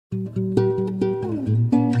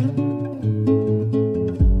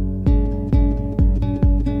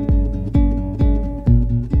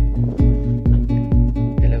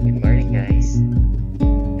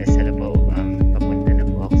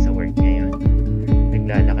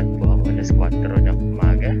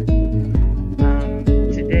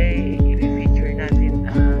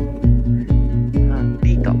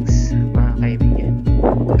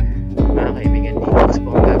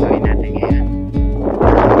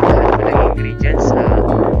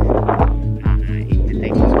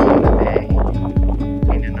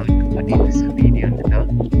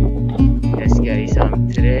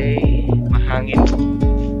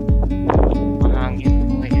Mahangin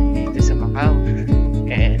po ngayon dito sa Macau,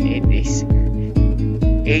 and it is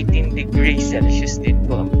 18 degrees Celsius din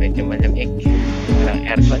po, medyo malamig, walang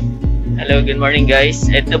aircon. Hello, good morning guys.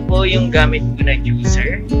 Ito po yung gamit ko na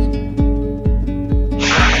juicer,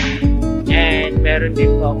 and meron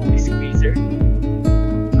din po akong squeezer.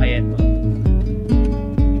 Ayan po,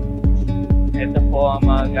 ito po ang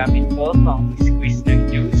mga gamit ko pang squeeze ng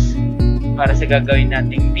juice para sa gagawin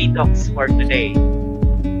nating detox for today.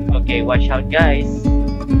 Okay, watch out guys.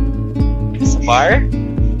 Sa bar,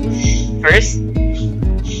 first,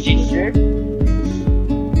 ginger.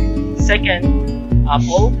 Second,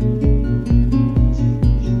 apple.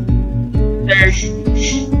 Third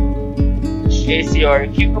is your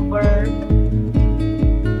cucumber.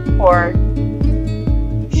 Fourth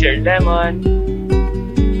is your lemon.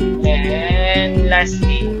 And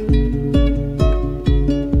lastly,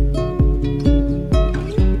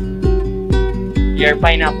 your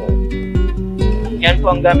pineapple. Yan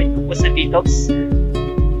po ang gamit ko po sa detox.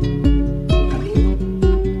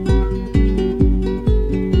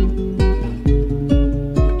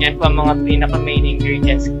 Yan po ang mga pinaka main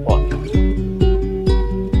ingredients ko po.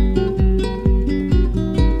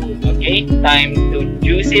 Okay, time to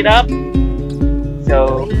juice it up.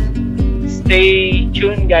 So, stay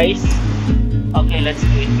tuned guys. Okay, let's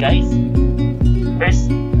do it guys.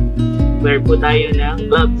 First, wear po tayo ng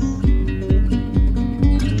gloves.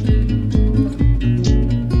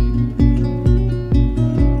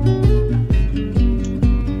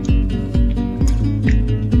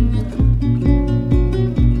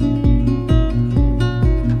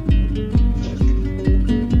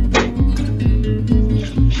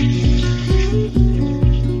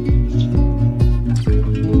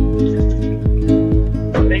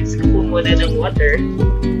 Mix ko po muna ng water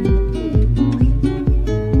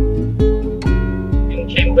yung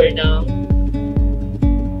chamber ng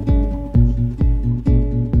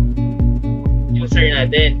juicer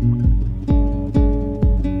natin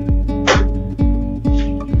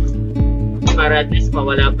para at least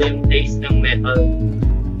mawala po yung taste ng metal.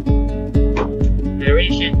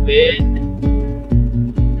 Arrange it with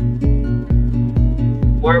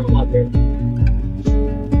warm water.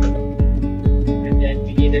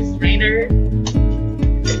 The strainer.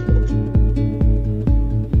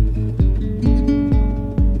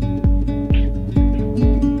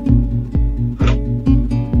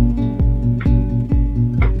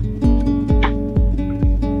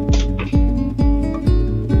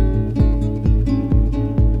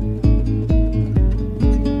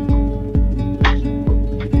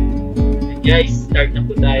 And guys, start na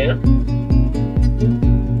po tayo.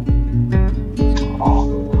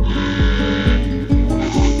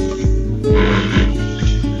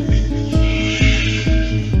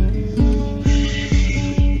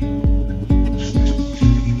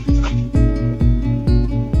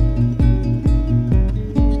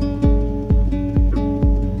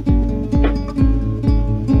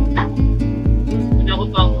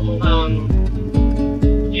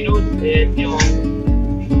 And yung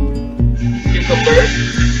cucumber.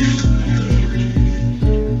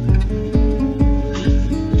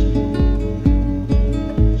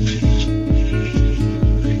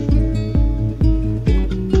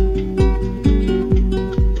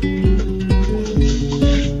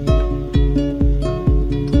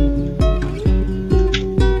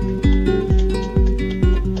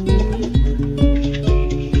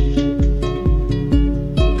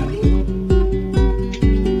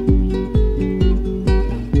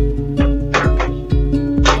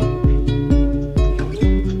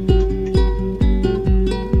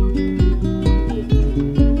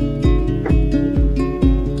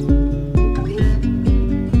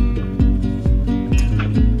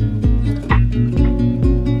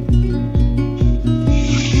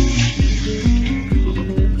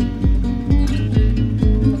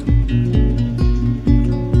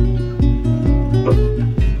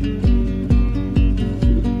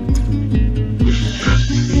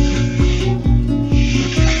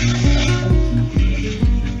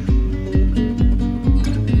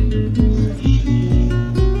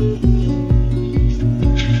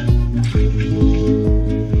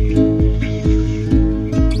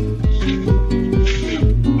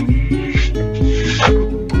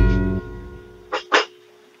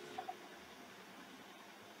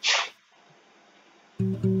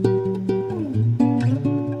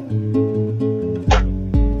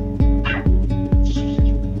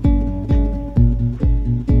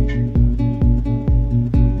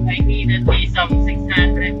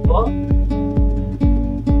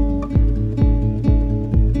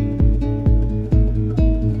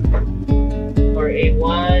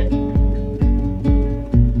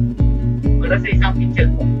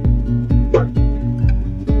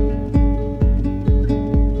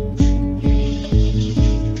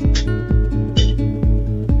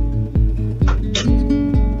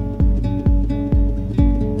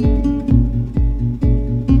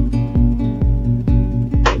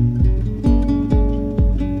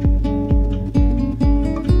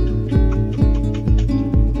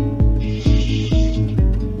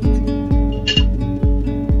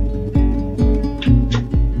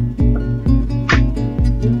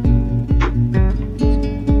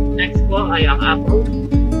 ay ang apple.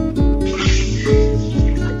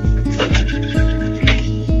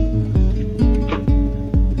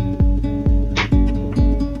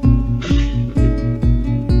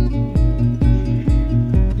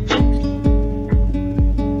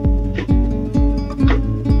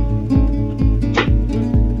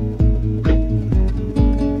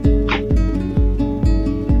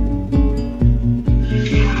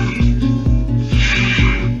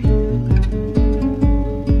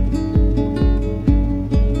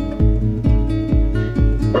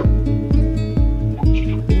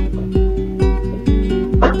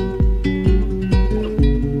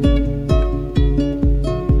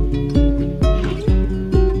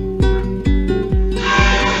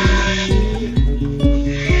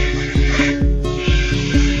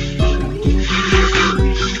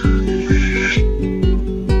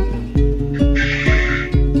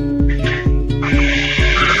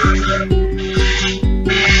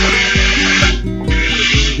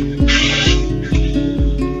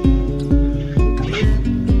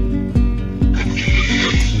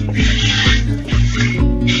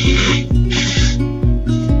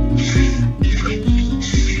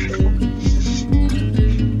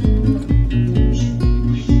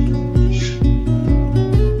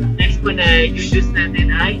 Yung juice natin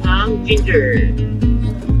ay ang ginger.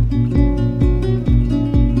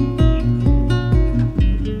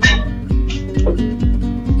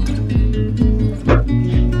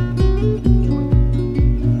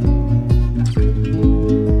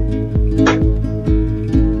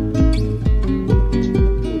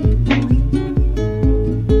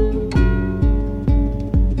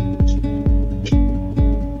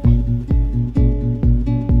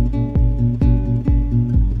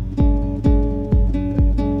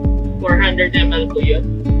 ml po yun.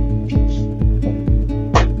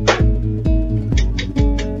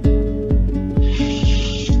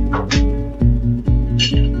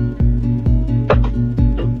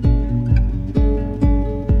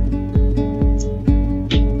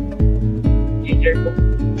 Ginger po.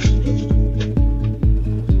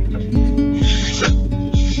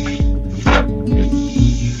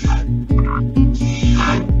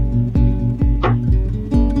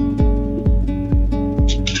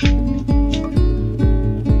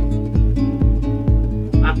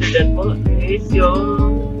 That po is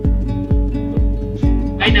yung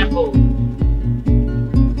pineapple.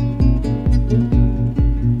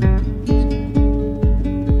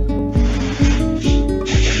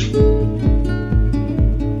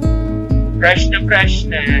 Fresh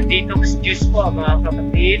na detox juice po mga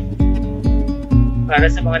kapatid,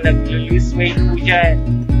 para sa mga nag-lose weight po dyan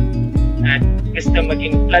at gusto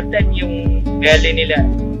maging flatten yung belly nila.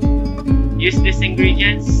 Use these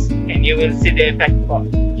ingredients and you will see the effect po.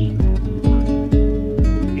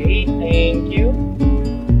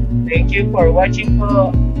 Thank you for watching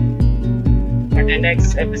po. For the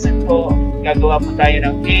next episode po, gagawa po tayo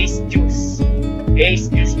ng Ace Juice.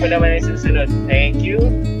 Ace Juice po naman ang susunod. Thank you.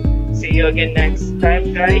 See you again next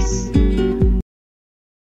time, guys.